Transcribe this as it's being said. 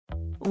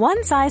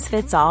One size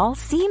fits all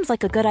seems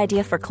like a good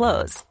idea for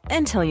clothes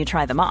until you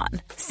try them on.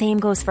 Same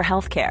goes for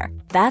healthcare.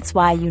 That's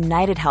why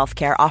United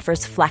Healthcare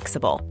offers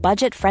flexible,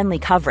 budget-friendly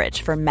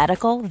coverage for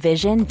medical,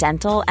 vision,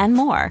 dental, and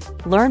more.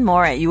 Learn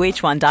more at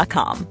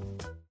uh1.com.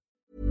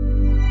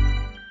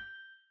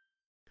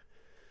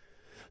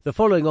 The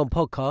following on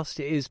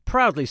podcast is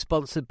proudly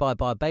sponsored by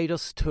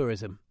Barbados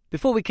Tourism.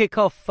 Before we kick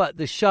off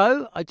the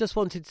show, I just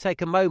wanted to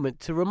take a moment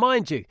to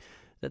remind you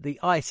that the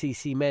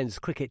ICC Men's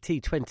Cricket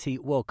T20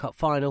 World Cup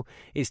Final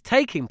is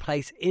taking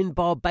place in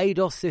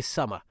Barbados this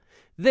summer.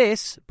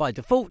 This, by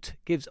default,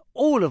 gives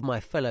all of my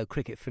fellow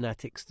cricket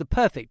fanatics the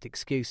perfect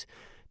excuse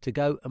to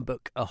go and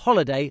book a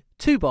holiday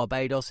to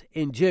Barbados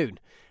in June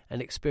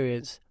and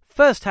experience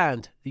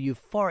firsthand the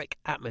euphoric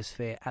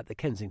atmosphere at the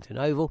Kensington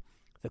Oval,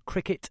 the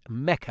cricket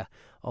mecca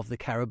of the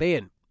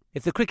Caribbean.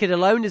 If the cricket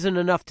alone isn't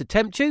enough to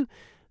tempt you,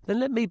 then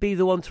let me be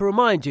the one to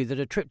remind you that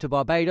a trip to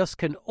Barbados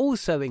can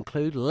also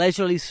include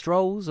leisurely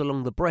strolls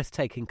along the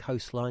breathtaking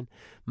coastline,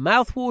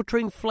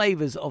 mouth-watering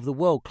flavours of the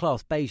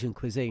world-class Bajan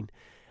cuisine,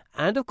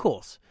 and, of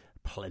course,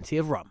 plenty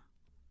of rum.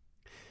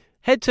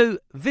 Head to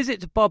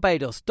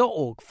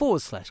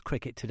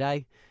visitbarbados.org/cricket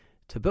today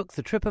to book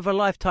the trip of a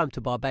lifetime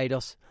to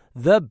Barbados,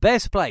 the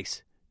best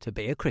place to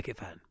be a cricket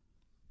fan.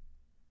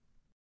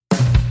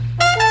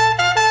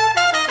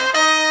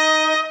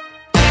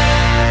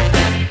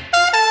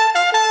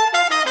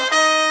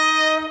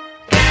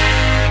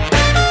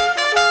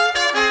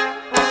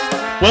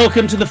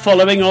 Welcome to the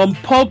following on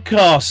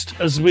podcast,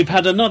 as we've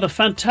had another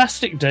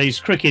fantastic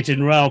day's cricket in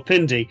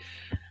Rawalpindi.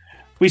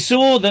 We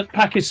saw that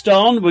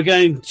Pakistan were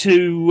going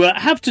to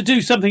have to do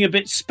something a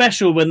bit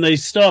special when they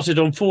started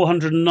on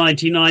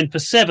 499 for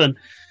 7,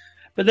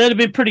 but they'd have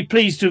been pretty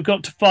pleased to have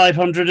got to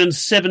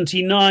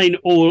 579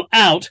 all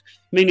out,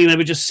 meaning they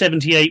were just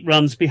 78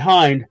 runs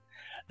behind.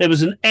 There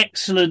was an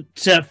excellent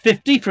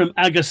 50 from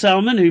Aga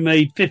Salman, who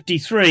made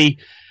 53.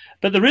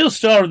 But the real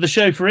star of the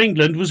show for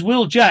England was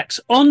Will Jacks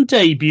on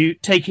debut,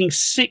 taking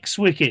 6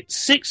 wickets,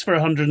 6 for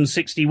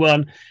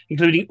 161,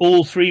 including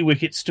all 3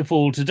 wickets to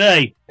fall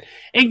today.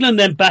 England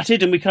then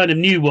batted, and we kind of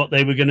knew what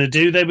they were going to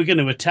do. They were going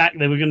to attack.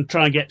 They were going to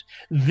try and get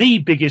the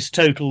biggest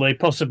total they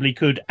possibly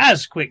could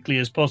as quickly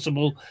as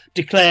possible,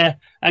 declare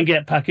and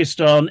get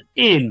Pakistan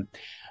in.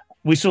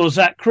 We saw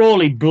Zach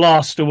Crawley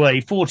blast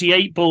away,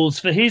 48 balls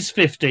for his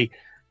 50.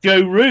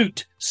 Joe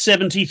Root,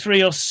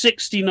 73 or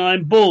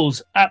 69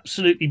 balls.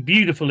 Absolutely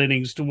beautiful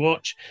innings to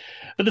watch.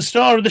 But the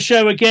star of the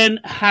show again,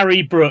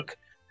 Harry Brook.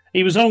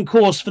 He was on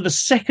course for the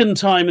second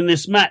time in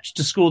this match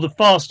to score the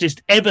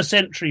fastest ever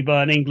century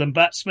by an England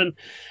batsman.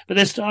 But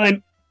this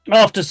time,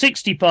 after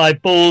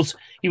 65 balls,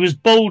 he was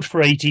bowled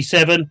for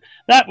 87.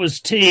 That was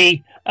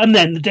tea. And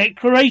then the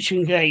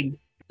declaration game.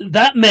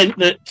 That meant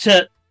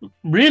that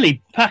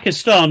really,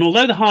 Pakistan,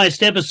 although the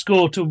highest ever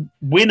score to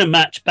win a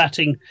match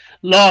batting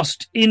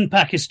last in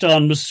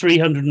Pakistan was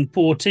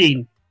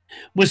 314,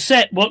 was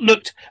set what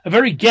looked a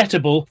very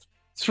gettable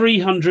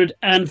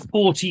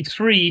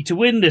 343 to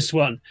win this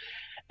one.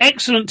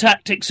 Excellent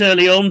tactics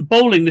early on,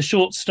 bowling the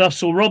short stuff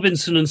saw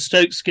Robinson and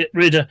Stokes get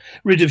rid of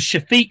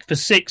Shafiq for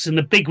 6 and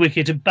the big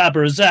wicket of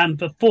Babar Azam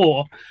for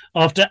 4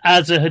 after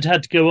Azhar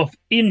had to go off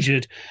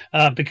injured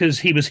because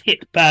he was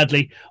hit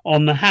badly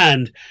on the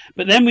hand.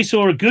 But then we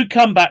saw a good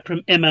comeback from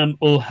Imam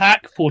ul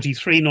Haq,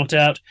 43 not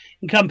out,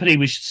 in company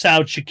with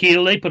Saud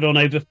Shakil. They put on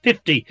over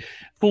 50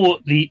 for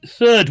the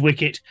 3rd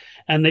wicket,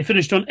 and they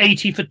finished on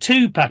 80 for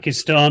 2,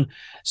 Pakistan,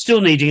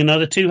 still needing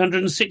another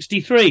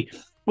 263.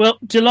 Well,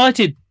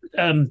 delighted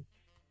to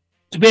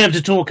be able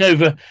to talk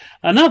over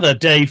another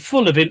day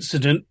full of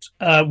incident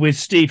with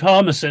Steve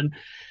Harmison.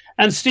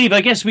 And Steve,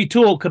 I guess we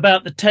talk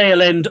about the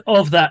tail end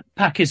of that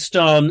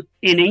Pakistan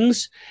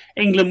innings.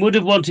 England would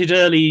have wanted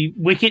early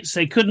wickets.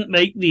 They couldn't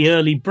make the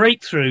early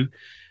breakthrough.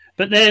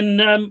 But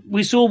then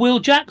we saw Will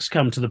Jacks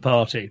come to the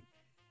party.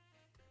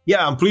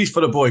 Yeah, I'm pleased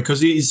for the boy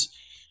because he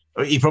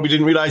probably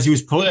didn't realise he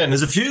was playing.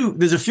 There's a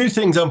few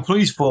things I'm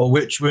pleased for,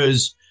 which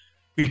was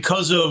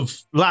because of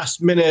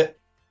last minute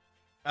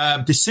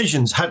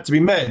decisions had to be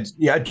made.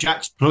 Yeah,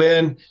 Jack's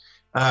playing,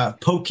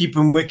 Pope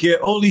keeping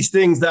wicket, all these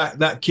things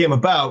that came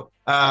about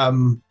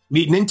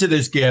leading into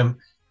this game.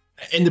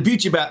 And the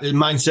beauty about the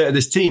mindset of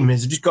this team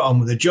is they've just got on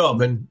with the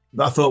job. And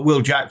I thought Will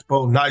Jacks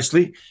bowled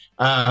nicely.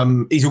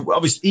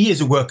 He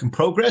is a work in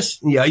progress.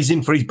 Yeah, he's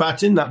in for his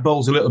batting. That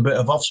bowl's a little bit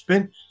of off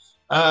spin.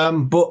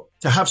 But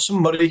to have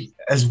somebody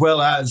as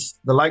well as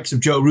the likes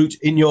of Joe Root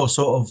in your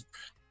sort of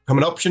become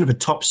an option of a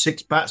top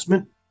 6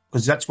 batsman,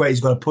 because that's where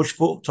he's got to push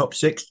for, top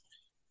 6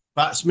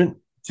 batsman,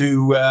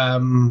 to a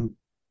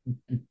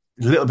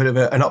little bit of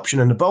an option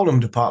in the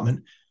bowling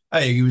department.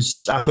 I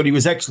thought he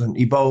was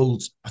excellent.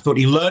 I thought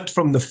he learnt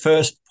from the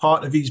first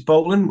part of his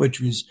bowling,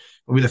 which was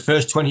with the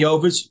first 20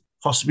 overs,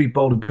 possibly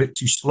bowled a bit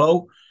too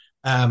slow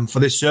for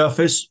this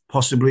surface,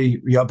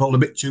 possibly bowled a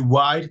bit too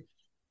wide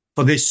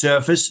for this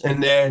surface.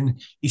 And then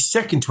his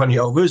second 20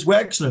 overs were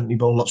excellent. He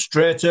bowled a lot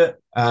straighter.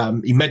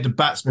 He made the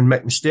batsman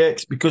make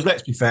mistakes because,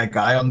 let's be fair,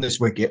 Guy, on this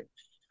wicket,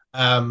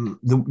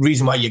 the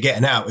reason why you're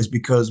getting out is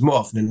because more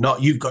often than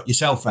not, you've got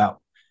yourself out.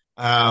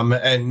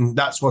 And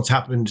that's what's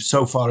happened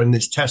so far in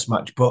this Test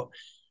match. But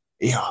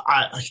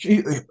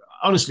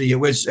honestly, it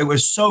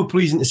was so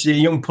pleasing to see a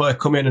young player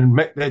come in and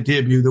make their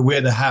debut the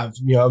way they have.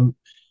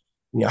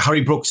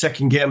 Harry Brook's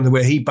second game, the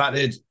way he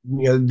batted,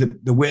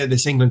 the way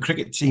this England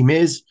cricket team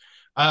is.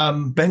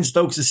 Ben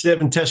Stokes is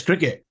saving Test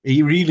cricket.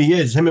 He really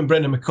is. Him and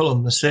Brendan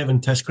McCullum are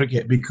saving Test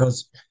cricket,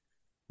 because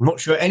I'm not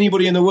sure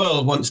anybody in the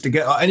world wants to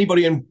get, or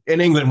anybody in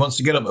England wants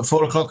to get up at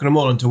 4:00 in the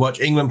morning to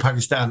watch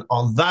England-Pakistan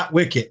on that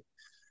wicket.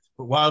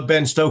 But while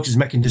Ben Stokes is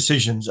making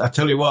decisions, I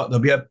tell you what, I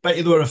bet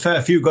you there were a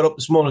fair few got up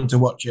this morning to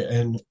watch it.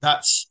 And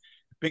that's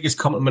the biggest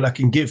compliment I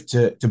can give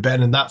to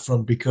Ben in that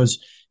front,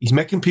 because he's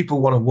making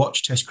people want to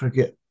watch Test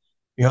cricket.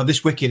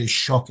 This wicket is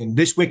shocking.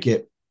 This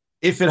wicket,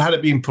 if it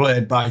had been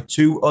played by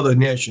two other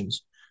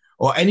nations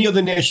or any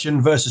other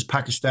nation versus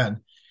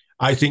Pakistan,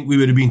 I think we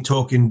would have been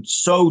talking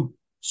so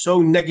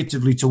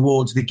negatively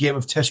towards the game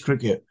of Test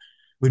cricket.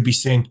 We'd be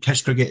saying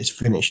Test cricket is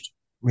finished.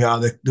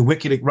 The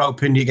wicket at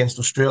Rawalpindi against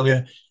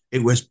Australia,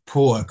 it was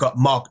poor, got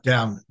marked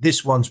down.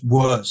 This one's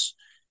worse.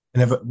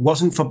 And if it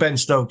wasn't for Ben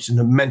Stokes and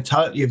the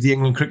mentality of the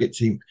England cricket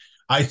team,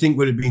 I think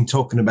we'd have been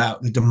talking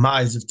about the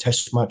demise of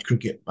Test match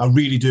cricket. I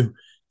really do.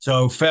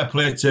 So fair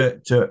play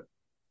to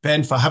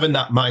Ben for having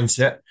that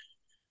mindset.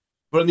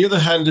 But on the other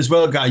hand as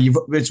well, Guy,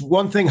 it's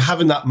one thing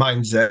having that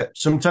mindset.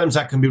 Sometimes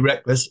that can be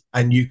reckless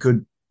and you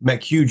could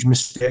make huge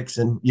mistakes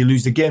and you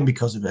lose the game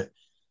because of it.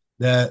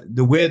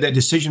 The way their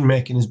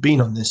decision-making has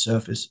been on this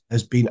surface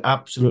has been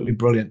absolutely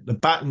brilliant. The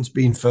batting's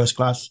been first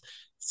class,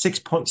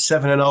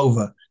 6.7 and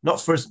over,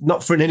 not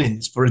for an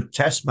innings, for a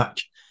Test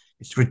match.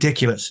 It's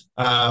ridiculous.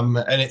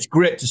 And it's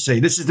great to see.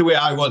 This is the way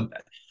I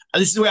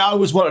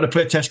always wanted to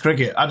play Test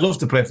cricket. I'd love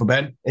to play for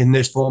Ben in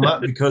this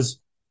format because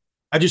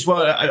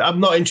I'm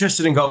not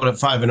interested in going at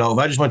 5 and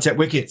over. I just want to take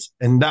wickets.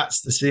 And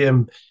that's the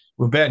same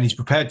with Ben. He's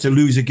prepared to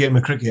lose a game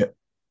of cricket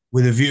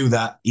with a view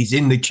that he's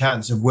in the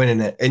chance of winning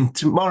it. And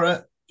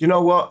tomorrow, you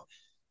know what?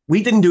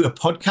 We didn't do a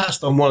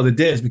podcast on one of the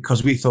days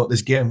because we thought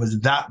this game was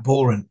that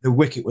boring. The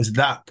wicket was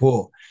that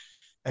poor.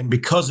 And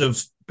because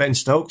of Ben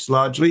Stokes,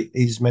 largely,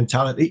 his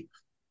mentality,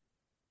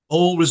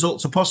 all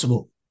results are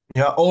possible.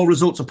 All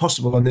results are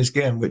possible in this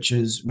game, which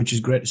is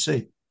great to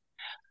see.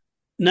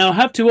 Now, I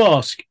have to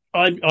ask,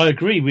 I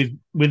agree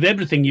with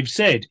everything you've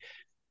said.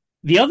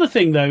 The other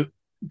thing, though,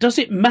 does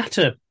it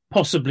matter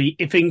possibly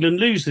if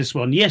England lose this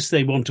one? Yes,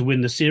 they want to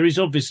win the series.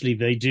 Obviously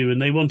they do,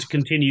 and they want to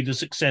continue the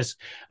success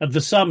of the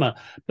summer.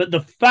 But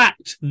the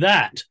fact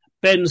that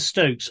Ben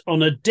Stokes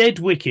on a dead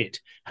wicket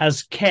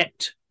has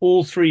kept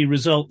all three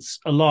results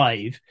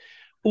alive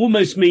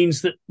almost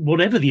means that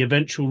whatever the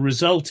eventual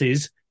result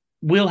is,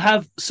 we'll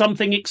have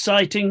something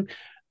exciting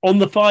on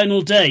the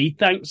final day,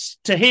 thanks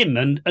to him.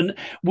 And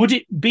would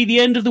it be the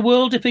end of the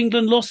world if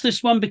England lost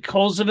this one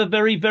because of a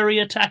very, very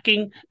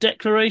attacking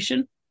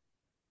declaration?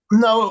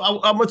 No,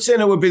 I'm not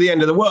saying it would be the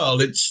end of the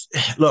world.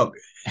 Look,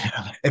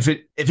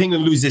 if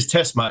England lose this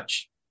Test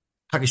match,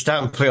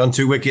 Pakistan play on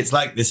 2 wickets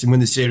like this and win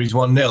the series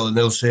 1-0, and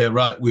they'll say,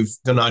 right, we've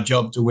done our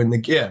job to win the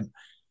game.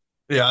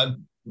 Yeah,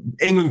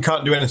 England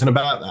can't do anything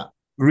about that.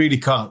 Really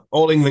can't.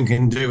 All England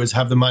can do is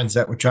have the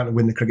mindset we're trying to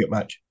win the cricket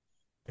match.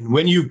 And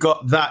when you've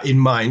got that in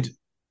mind,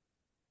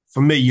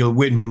 for me, you'll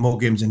win more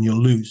games than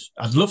you'll lose.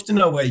 I'd love to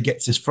know where he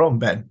gets this from,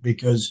 Ben,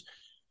 because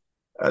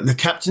the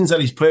captains that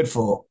he's played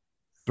for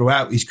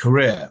throughout his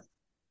career,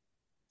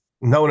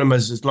 knowing him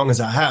as long as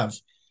I have,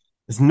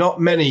 there's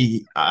not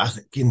many I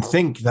can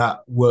think that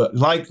were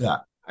like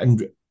that.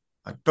 And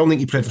I don't think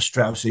he played for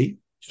Straussy.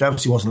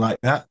 Straussy wasn't like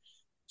that.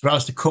 Sir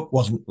Alistair Cook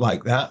wasn't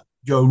like that.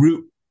 Joe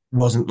Root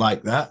wasn't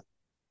like that.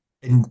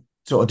 In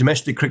sort of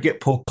domestic cricket,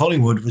 Paul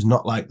Collingwood was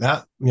not like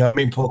that.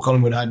 Paul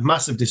Collingwood had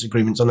massive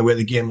disagreements on the way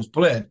the game was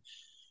played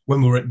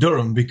when we were at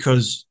Durham,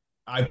 because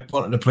I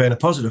wanted to play in a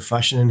positive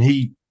fashion and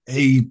he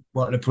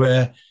wanted to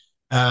play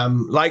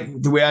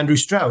like the way Andrew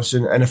Strauss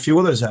and a few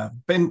others have.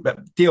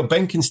 Theo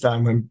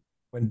Benkenstein,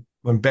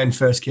 when Ben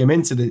first came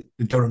into the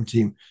Durham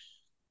team,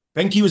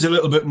 Benke was a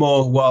little bit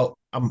more,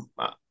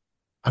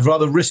 I'd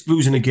rather risk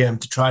losing a game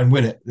to try and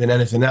win it than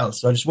anything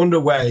else. So I just wonder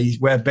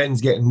where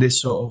Ben's getting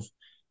this sort of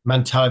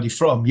mentality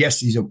from. Yes,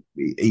 he's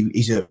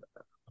a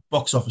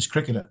box office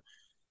cricketer,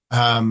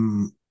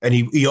 and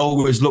he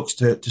always looks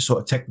to sort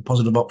of take the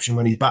positive option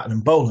when he's batting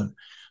and bowling.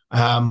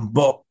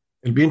 But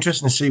it'll be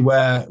interesting to see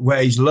where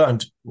he's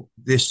learned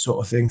this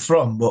sort of thing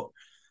from. But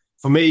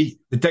for me,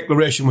 the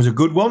declaration was a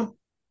good one.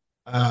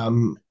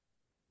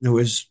 There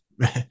was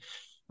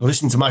I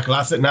listened to Michael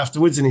Atherton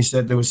afterwards, and he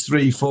said there was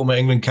 3 former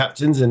England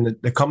captains in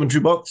the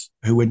commentary box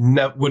who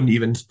wouldn't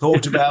even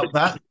thought about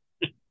that.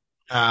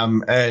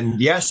 And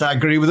yes, I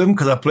agree with him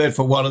because I played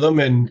for one of them.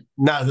 And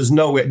now there's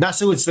no way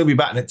Nasser would still be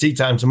batting at tea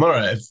time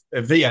tomorrow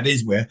if he had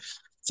his way.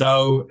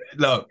 So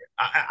look,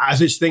 I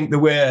just think the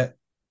way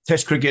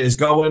Test cricket is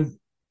going,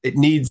 it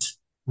needs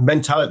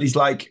mentalities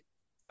like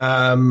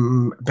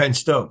Ben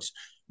Stokes.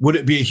 Would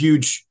it be a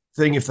huge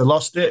thing if they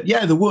lost it?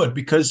 Yeah, they would,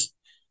 because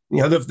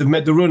they've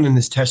made the run in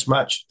this Test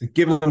match. They've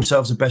given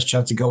themselves the best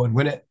chance to go and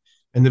win it,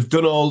 and they've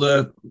done all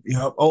the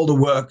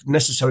work,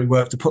 necessary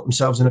work, to put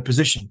themselves in a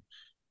position.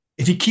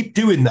 If you keep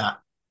doing that,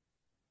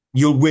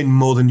 you'll win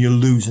more than you'll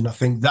lose. And I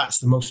think that's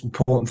the most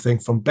important thing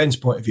from Ben's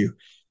point of view,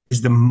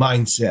 is the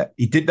mindset.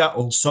 He did that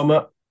all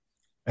summer,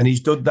 and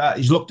he's done that.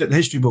 He's looked at the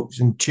history books,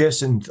 and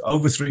chasing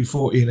over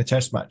 340 in a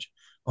test match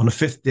on the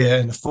 5th day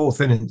in the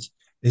 4th innings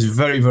is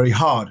very, very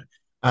hard.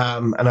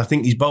 And I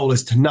think these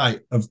bowlers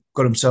tonight have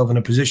got himself in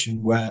a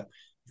position where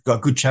he's got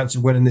a good chance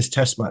of winning this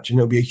test match, and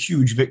it'll be a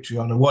huge victory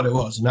on what it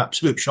was, an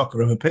absolute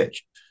shocker of a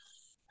pitch.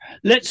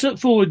 Let's look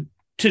forward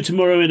to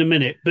tomorrow in a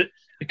minute, but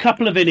a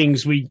couple of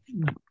innings we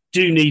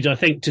do need, I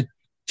think, to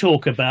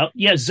talk about.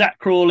 Yeah, Zach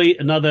Crawley,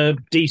 another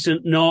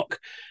decent knock,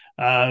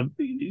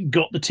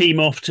 got the team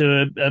off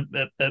to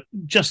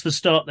just the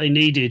start they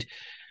needed.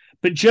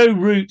 But Joe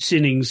Root's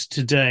innings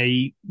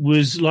today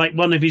was like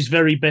one of his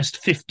very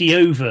best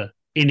 50-over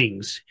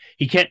innings.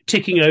 He kept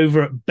ticking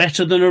over at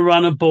better than a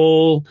runner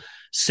ball,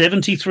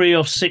 73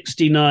 off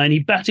 69. He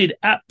batted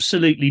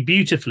absolutely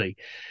beautifully.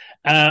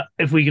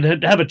 If we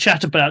could have a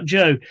chat about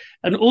Joe,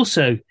 and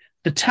also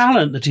the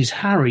talent that is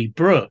Harry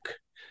Brook.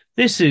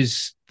 This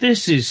is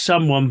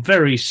someone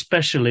very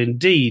special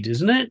indeed,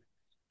 isn't it?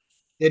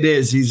 It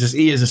is.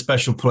 He is a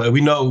special player. We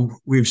know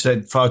we've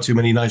said far too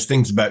many nice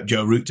things about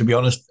Joe Root, to be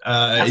honest.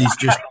 He's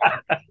just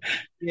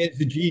he is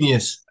a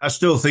genius. I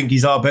still think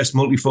he's our best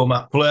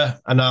multi-format player,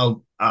 and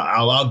I'll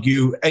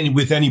argue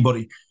with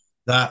anybody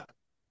that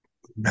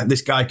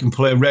this guy can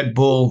play red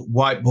ball,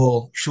 white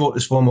ball,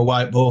 shortest form of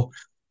white ball.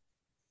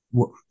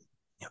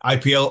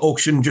 IPL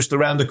auction just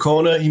around the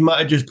corner. He might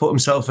have just put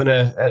himself in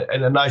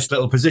a nice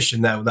little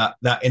position now,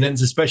 that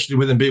innings, especially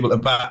with him being able to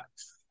bat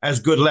as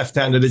good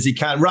left-handed as he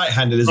can,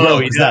 right-handed as well,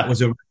 because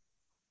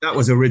that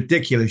was a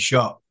ridiculous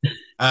shot.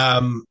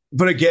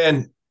 But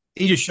again,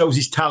 he just shows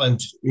his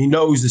talent. He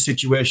knows the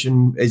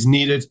situation is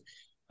needed.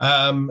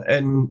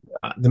 And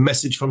the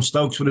message from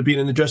Stokes would have been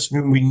in the dressing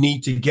room, we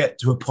need to get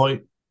to a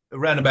point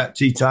around about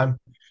tea time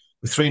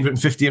with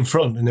 350 in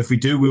front. And if we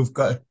do, we've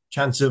got a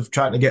chance of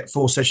trying to get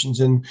 4 sessions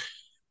in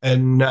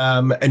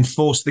and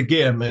force the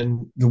game.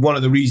 And one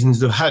of the reasons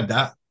they've had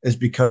that is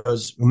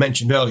because we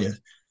mentioned earlier,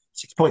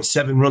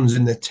 6.7 runs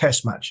in the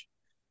test match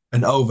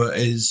and over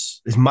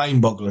is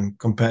mind-boggling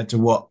compared to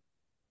what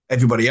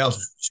everybody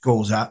else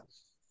scores at.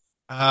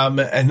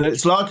 And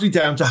it's largely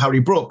down to Harry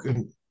Brook.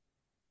 And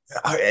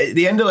at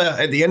the end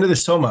of the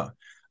summer,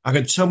 I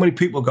had so many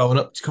people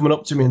coming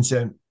up to me and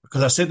saying,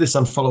 because I said this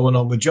on Following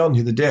On with John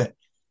the other day,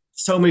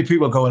 so many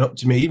people going up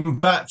to me, even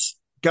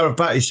Gareth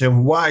Batty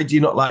saying, why do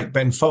you not like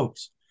Ben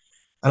Foakes?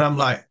 And I'm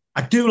like,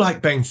 I do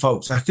like Ben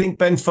Foakes. I think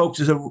Ben Foakes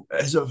is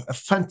a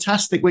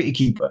fantastic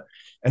wicketkeeper,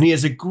 and he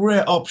is a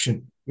great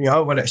option,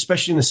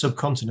 especially in the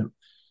subcontinent.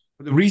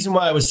 But the reason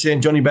why I was saying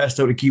Johnny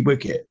Bairstow to keep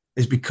wicket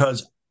is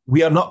because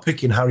we are not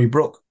picking Harry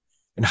Brook.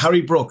 And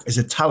Harry Brook is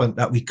a talent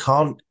that we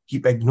can't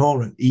keep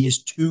ignoring. He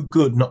is too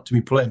good not to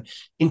be playing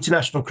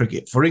international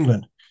cricket for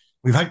England.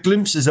 We've had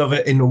glimpses of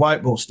it in the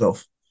white ball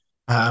stuff,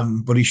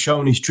 but he's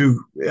shown his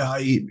true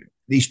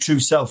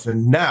self.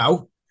 And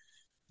now,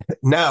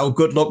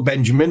 good luck,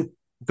 Benjamin.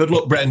 Good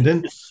luck,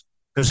 Brendan.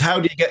 Because how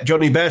do you get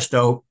Johnny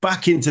Bairstow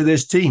back into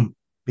this team?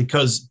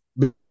 Because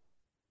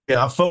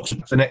our folks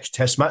the next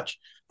test match,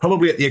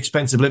 probably at the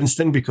expense of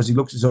Livingston, because he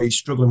looks as though he's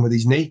struggling with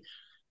his knee.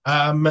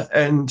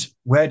 And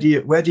where do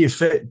you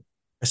fit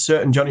a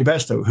certain Johnny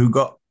Bairstow, who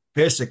got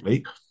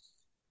basically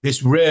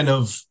this reign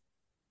of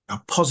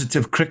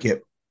positive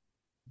cricket,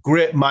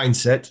 great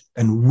mindset,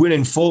 and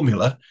winning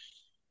formula,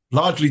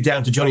 largely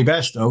down to Johnny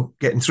Bairstow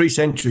getting 3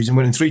 centuries and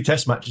winning 3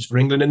 test matches for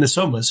England in the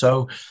summer.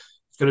 So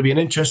it's going to be an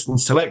interesting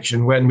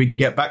selection when we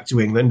get back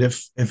to England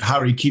if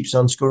Harry keeps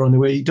on scoring the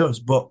way he does.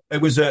 But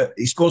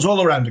he scores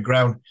all around the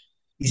ground.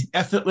 He's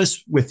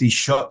effortless with his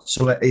shots,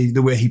 so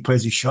the way he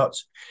plays his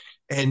shots.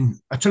 And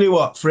I tell you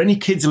what, for any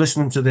kids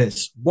listening to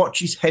this, watch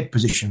his head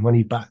position when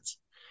he bats.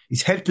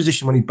 His head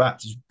position when he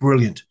bats is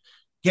brilliant.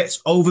 Gets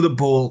over the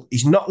ball.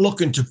 He's not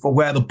looking for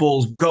where the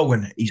ball's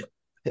going. His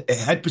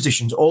head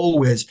position's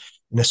always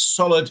in a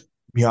solid,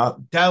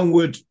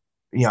 downward.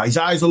 His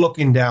eyes are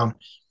looking down.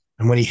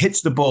 And when he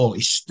hits the ball,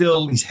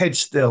 his head's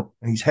still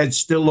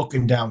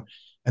looking down.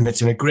 And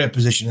it's in a great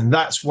position. And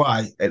that's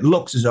why it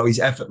looks as though he's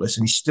effortless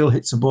and he still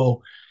hits the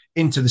ball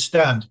into the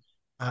stand.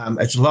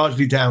 It's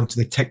largely down to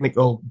the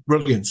technical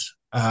brilliance,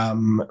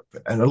 and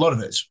a lot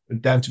of it's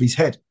down to his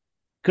head.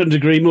 Couldn't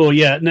agree more.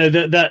 Yeah, no,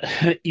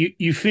 that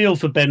you feel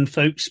for Ben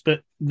Foakes,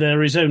 but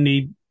that's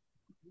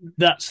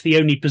the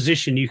only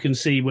position you can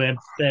see where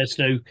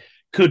Bairstow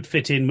could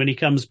fit in when he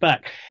comes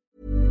back.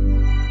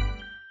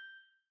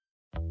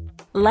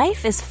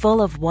 Life is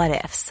full of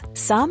what-ifs.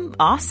 Some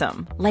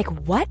awesome, like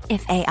what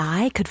if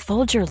AI could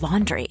fold your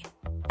laundry?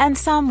 And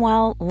some,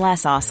 well,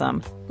 less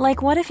awesome,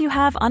 like what if you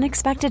have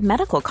unexpected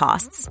medical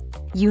costs?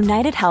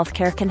 United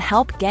Healthcare can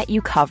help get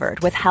you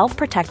covered with Health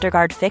Protector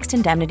Guard fixed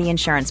indemnity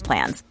insurance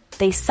plans.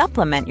 They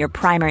supplement your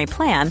primary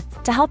plan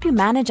to help you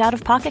manage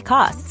out-of-pocket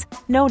costs.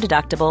 No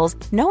deductibles,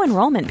 no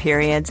enrollment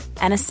periods,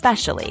 and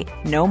especially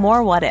no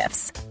more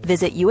what-ifs.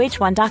 Visit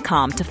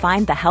UH1.com to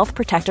find the Health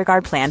Protector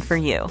Guard plan for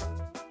you.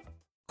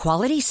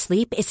 Quality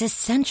sleep is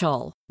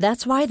essential.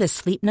 That's why the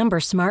Sleep Number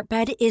Smart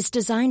Bed is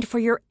designed for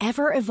your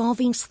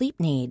ever-evolving sleep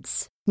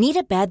needs. Need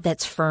a bed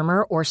that's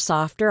firmer or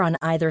softer on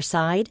either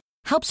side?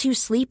 Helps you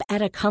sleep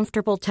at a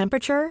comfortable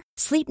temperature?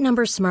 Sleep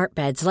Number Smart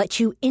Beds let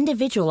you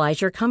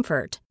individualize your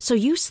comfort so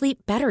you sleep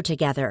better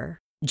together.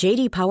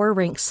 J.D. Power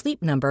ranks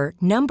Sleep Number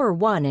number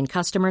 1 in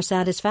customer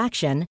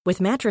satisfaction with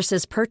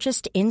mattresses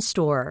purchased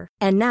in-store.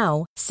 And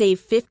now, save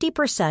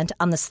 50%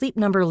 on the Sleep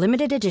Number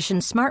Limited Edition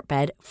Smart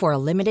Bed for a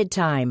limited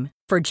time.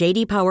 For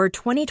J.D. Power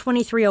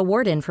 2023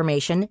 award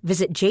information,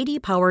 visit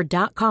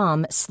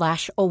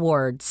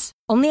jdpower.com/awards.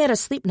 Only at a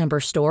Sleep Number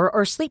store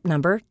or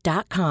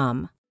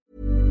sleepnumber.com.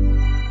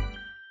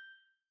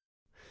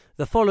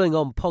 The following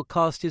on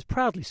podcast is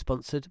proudly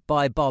sponsored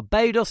by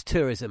Barbados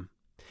Tourism.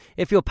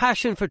 If your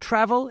passion for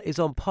travel is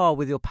on par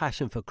with your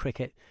passion for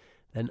cricket,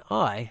 then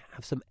I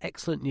have some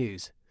excellent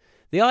news.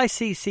 The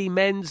ICC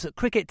Men's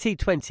Cricket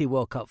T20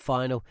 World Cup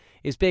Final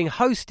is being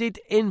hosted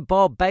in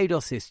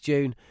Barbados this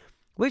June,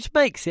 which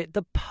makes it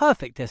the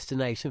perfect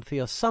destination for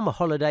your summer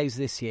holidays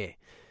this year.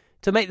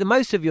 To make the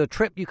most of your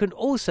trip, you can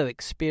also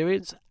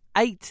experience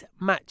 8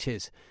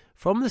 matches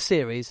from the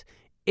series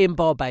in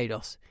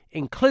Barbados,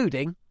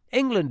 including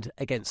England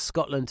against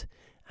Scotland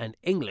and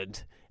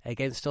England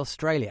against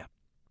Australia.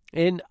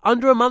 In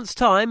under a month's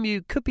time,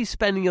 you could be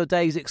spending your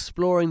days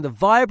exploring the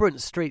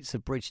vibrant streets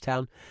of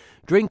Bridgetown,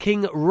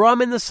 drinking rum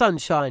in the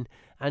sunshine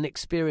and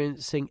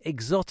experiencing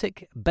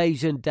exotic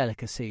Bajan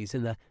delicacies.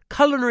 In the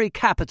culinary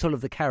capital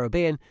of the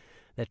Caribbean,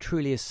 there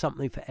truly is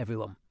something for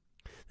everyone.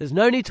 There's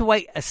no need to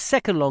wait a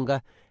second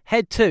longer.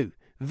 Head to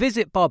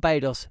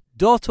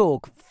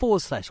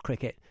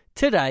visitbarbados.org/cricket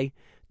today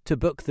to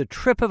book the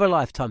trip of a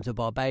lifetime to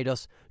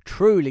Barbados,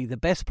 truly the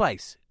best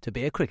place to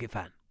be a cricket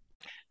fan.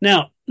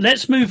 Now,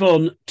 let's move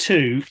on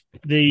to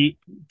the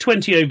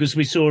 20 overs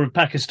we saw of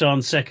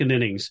Pakistan's second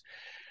innings.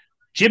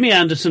 Jimmy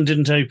Anderson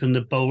didn't open the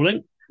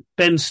bowling.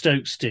 Ben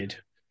Stokes did.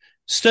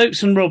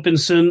 Stokes and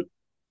Robinson,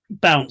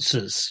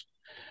 bouncers.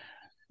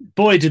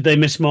 Boy, did they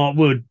miss Mark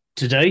Wood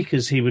today,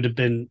 because he would have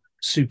been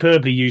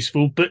superbly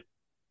useful. But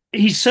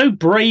he's so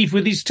brave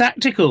with his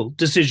tactical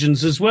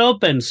decisions as well,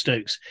 Ben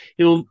Stokes.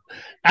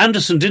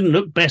 Anderson didn't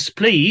look best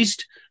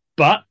pleased,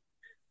 but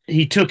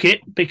he took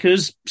it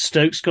because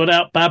Stokes got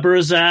out Babar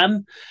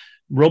Azam.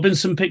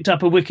 Robinson picked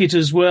up a wicket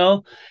as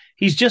well.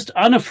 He's just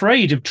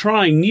unafraid of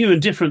trying new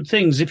and different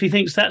things if he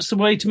thinks that's the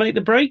way to make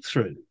the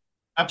breakthrough.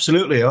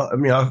 Absolutely. I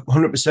mean, I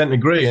 100%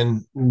 agree.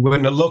 And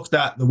when I looked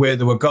at the way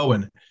they were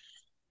going,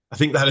 I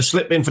think they had a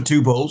slip in for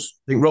 2 balls.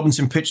 I think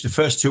Robinson pitched the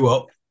first 2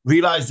 up,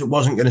 realised it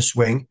wasn't going to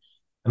swing.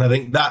 And I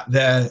think that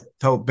there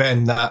told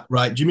Ben that,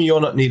 right, Jimmy, you're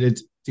not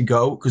needed to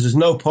go because there's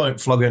no point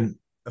flogging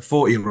a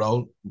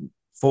 40-year-old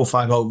 4 or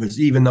 5 overs,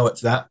 even though it's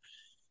that.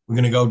 We're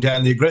going to go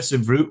down the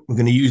aggressive route. We're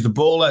going to use the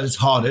ball at its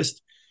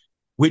hardest,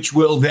 which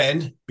will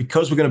then,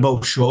 because we're going to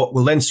bowl short,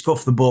 will then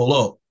scuff the ball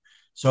up.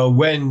 So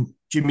when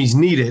Jimmy's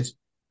needed,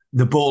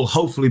 the ball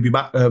hopefully be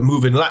back,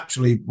 moving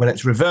laterally when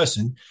it's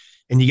reversing,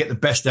 and you get the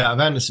best out of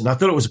Anderson. I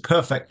thought it was a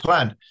perfect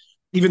plan,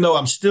 even though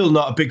I'm still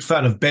not a big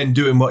fan of Ben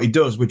doing what he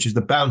does, which is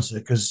the bouncer,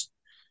 because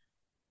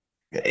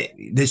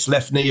this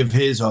left knee of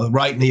his or the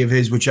right knee of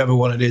his, whichever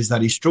one it is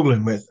that he's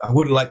struggling with, I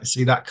wouldn't like to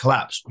see that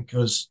collapse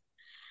because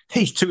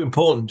he's too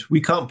important.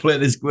 We can't play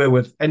this way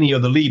with any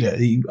other leader.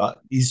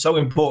 He's so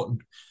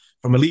important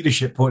from a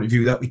leadership point of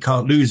view that we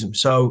can't lose him.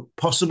 So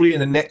possibly in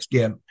the next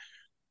game,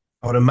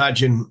 I would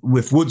imagine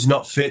with Woods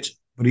not fit,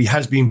 but he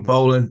has been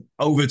bowling,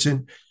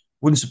 Overton,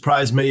 wouldn't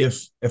surprise me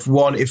if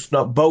one, if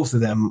not both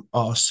of them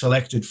are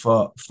selected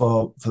for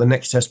the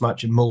next test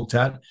match in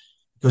Multan.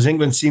 Because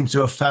England seems to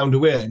have found a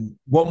way. And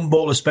one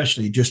ball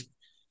especially, just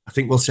I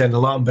think will send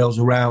alarm bells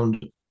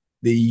around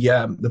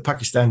the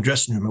Pakistan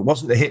dressing room. It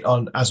wasn't a hit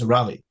on Azhar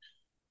Ali,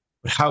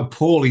 but how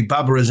poorly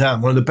Babar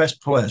Azam, one of the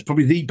best players,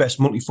 probably the best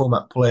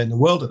multi-format player in the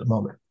world at the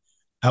moment,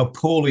 how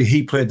poorly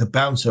he played the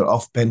bouncer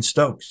off Ben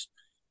Stokes.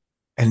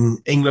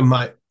 And England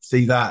might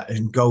see that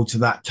and go to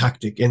that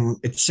tactic. And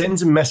it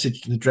sends a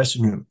message to the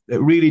dressing room. It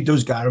really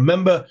does, Guy.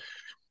 Remember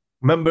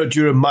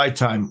during my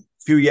time,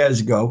 a few years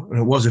ago, and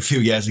it was a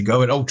few years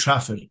ago at Old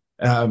Trafford,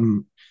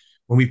 when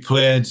we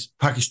played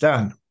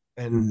Pakistan,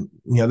 and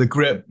the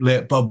great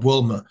late Bob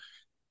Woolmer,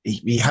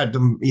 he had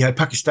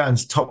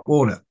Pakistan's top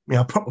order,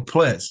 proper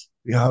players.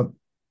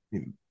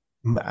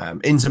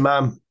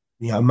 Inzamam,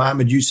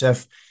 Mohammad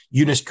Youssef,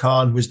 Yunus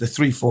Khan was the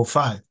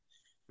 3-4-5.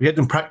 We had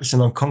them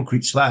practicing on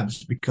concrete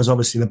slabs because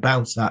obviously the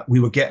bounce that we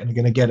were getting are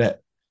going to get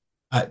it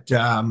at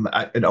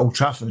Old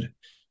Trafford.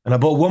 And I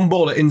bowled one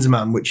ball at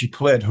Inzamam, which he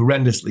played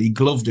horrendously. He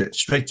gloved it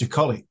straight to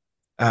Collie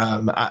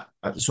at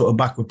the sort of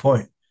backward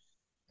point.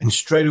 And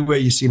straight away,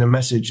 you've seen a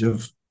message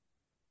of,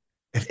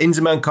 if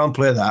Inzamam can't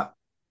play that,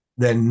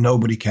 then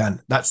nobody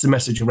can. That's the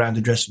message around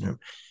the dressing room.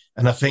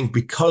 And I think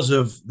because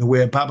of the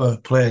way Babar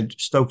played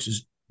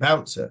Stokes'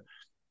 bouncer,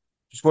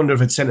 just wonder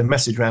if it sent a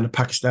message around the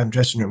Pakistan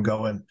dressing room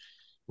going,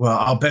 well,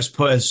 our best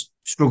players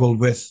struggled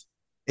with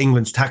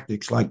England's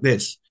tactics like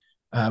this.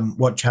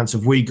 What chance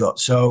have we got?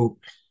 So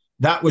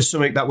that was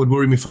something that would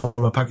worry me from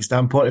a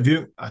Pakistan point of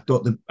view. I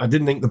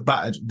didn't think they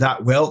batted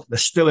that well. They're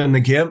still in the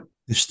game.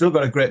 They've still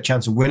got a great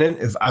chance of winning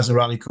if Azhar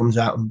Ali comes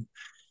out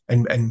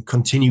and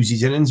continues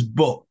his innings.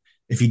 But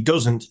if he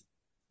doesn't,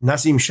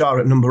 Naseem Shah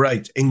at number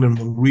 8, England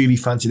will really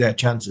fancy their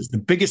chances. The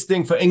biggest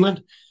thing for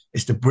England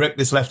is to break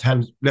this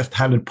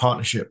left-handed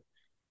partnership,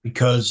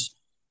 because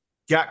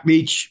Jack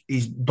Leach,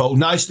 he's bowled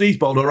nicely, he's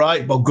bowled all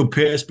right, bowled good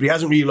pace, but he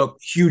hasn't really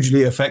looked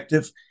hugely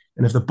effective.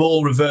 And if the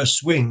ball reverse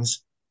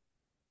swings,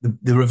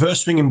 the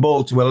reverse swinging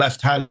ball to a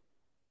left-hander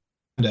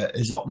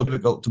is more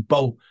difficult to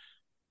bowl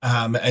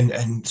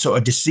and sort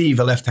of deceive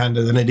a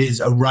left-hander than it is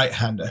a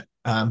right-hander,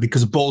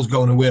 because the ball's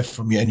going away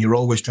from you and you're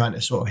always trying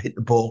to sort of hit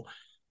the ball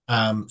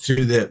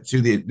through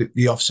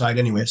the offside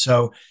anyway.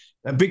 So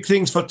big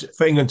things for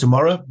England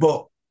tomorrow,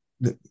 but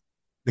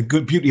the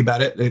good beauty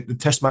about it, the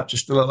Test match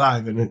is still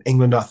alive, and in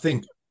England, I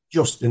think,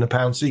 just in a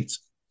pound seats.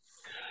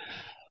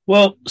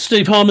 Well,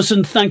 Steve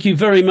Harmison, thank you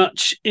very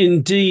much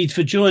indeed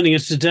for joining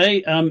us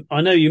today.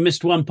 I know you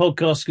missed one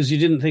podcast because you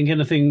didn't think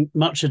anything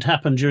much had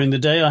happened during the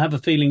day. I have a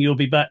feeling you'll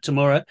be back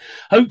tomorrow,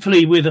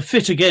 hopefully with a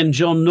fit again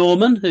John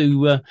Norman,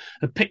 who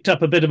had picked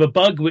up a bit of a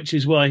bug, which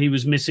is why he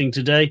was missing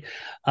today.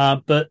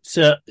 But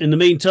in the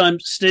meantime,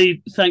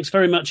 Steve, thanks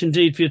very much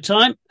indeed for your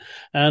time,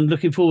 and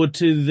looking forward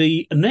to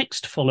the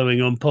next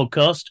Following On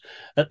podcast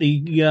at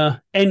the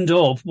end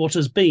of what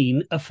has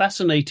been a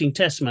fascinating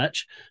Test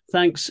match,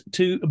 thanks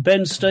to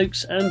Ben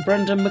Stokes and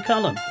Brendan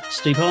McCullum.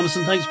 Steve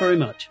Harmison, thanks very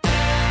much.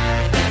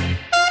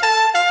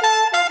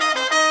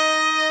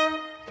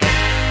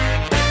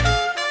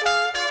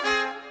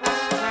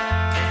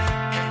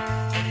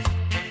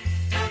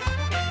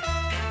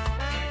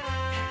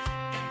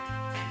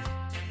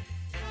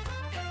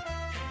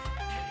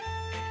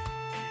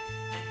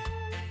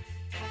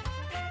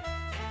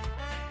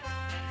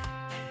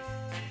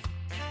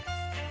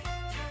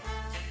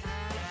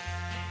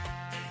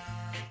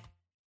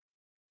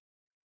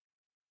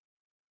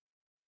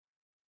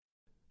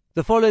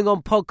 The Following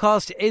On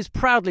podcast is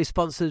proudly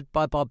sponsored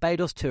by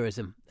Barbados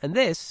Tourism, and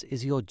this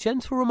is your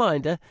gentle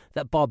reminder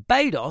that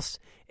Barbados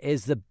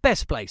is the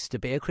best place to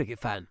be a cricket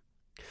fan.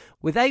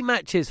 With 8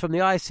 matches from the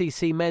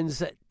ICC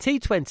Men's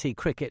T20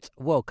 Cricket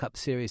World Cup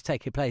Series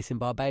taking place in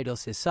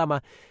Barbados this summer,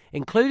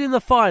 including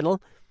the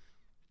final,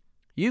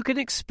 you can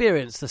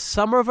experience the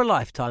summer of a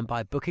lifetime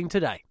by booking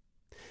today.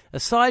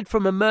 Aside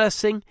from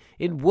immersing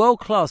in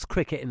world-class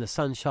cricket in the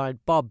sunshine,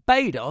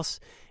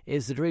 Barbados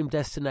is the dream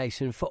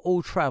destination for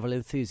all travel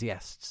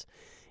enthusiasts.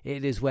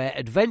 It is where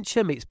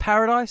adventure meets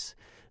paradise,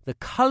 the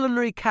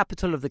culinary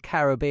capital of the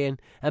Caribbean,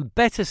 and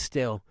better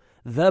still,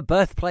 the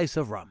birthplace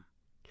of rum.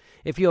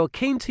 If you're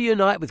keen to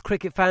unite with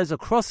cricket fans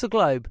across the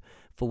globe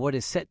for what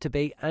is set to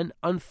be an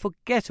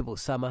unforgettable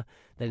summer,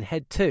 then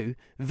head to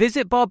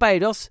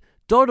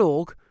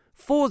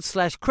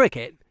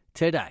visitbarbados.org/cricket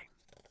today.